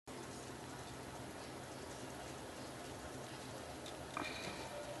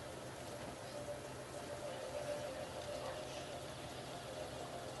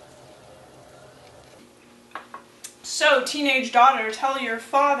So, teenage daughter, tell your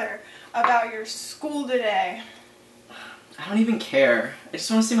father about your school today. I don't even care. I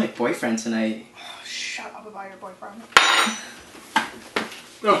just want to see my boyfriend tonight. Oh, shut up about your boyfriend.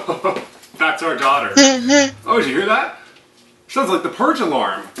 Oh, that's our daughter. Oh, did you hear that? Sounds like the Purge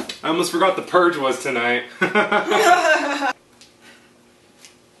alarm. I almost forgot the Purge was tonight.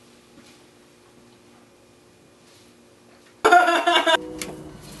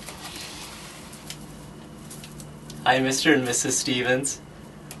 Hi, Mr. and Mrs. Stevens.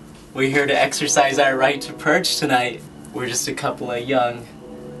 We're here to exercise our right to purge tonight. We're just a couple of young,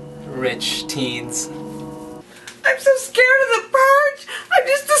 rich teens. I'm so scared of the purge! I'm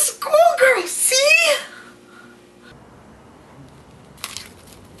just a schoolgirl, see?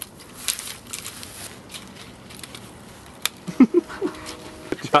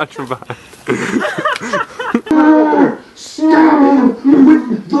 Josh from behind. Stab him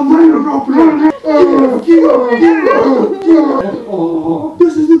with the lighter opener!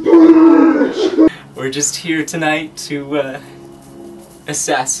 This is the purge! We're just here tonight to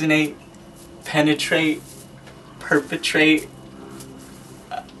assassinate, penetrate, perpetrate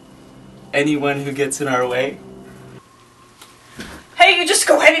anyone who gets in our way. Hey, you just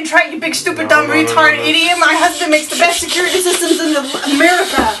go ahead and try it, you big stupid dumb retard idiot. My husband makes the best security systems in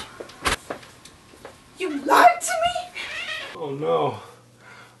America. You lied to me? Oh no.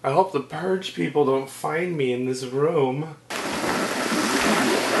 I hope the Purge people don't find me in this room.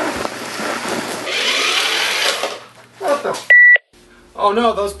 What the? Oh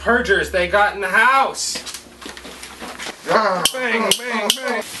no, those Purgers, they got in the house. Bang, bang,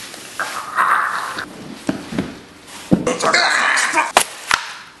 bang.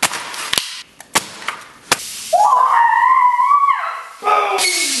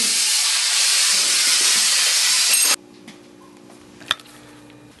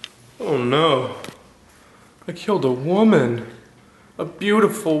 Oh no. I killed a woman. A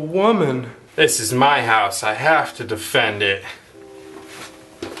beautiful woman. This is my house. I have to defend it.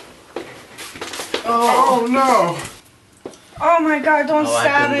 Oh no. Oh my god, don't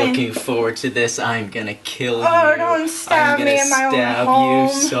stab I've me. been looking forward to this. I'm gonna kill you. Oh, don't stab me in my own home. I'm gonna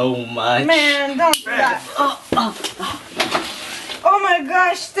stab you so much. Man, don't do that. Oh my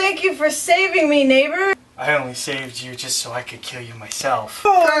gosh, thank you for saving me, neighbor. I only saved you just so I could kill you myself.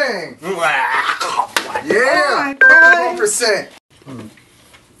 Dang! Oh Yeah! my god. 1%!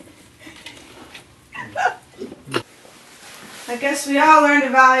 I guess we all learned a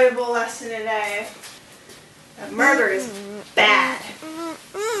valuable lesson today. That murder is bad.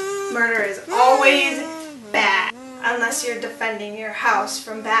 Murder is always bad. Unless you're defending your house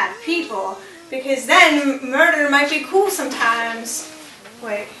from bad people. Because then murder might be cool sometimes.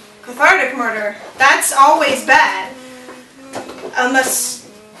 Wait, cathartic murder. That's always bad. Unless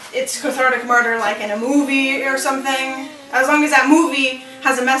it's cathartic murder like in a movie or something. As long as that movie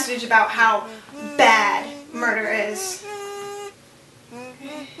has a message about how bad murder is.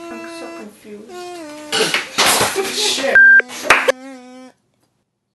 I'm so confused. Shit.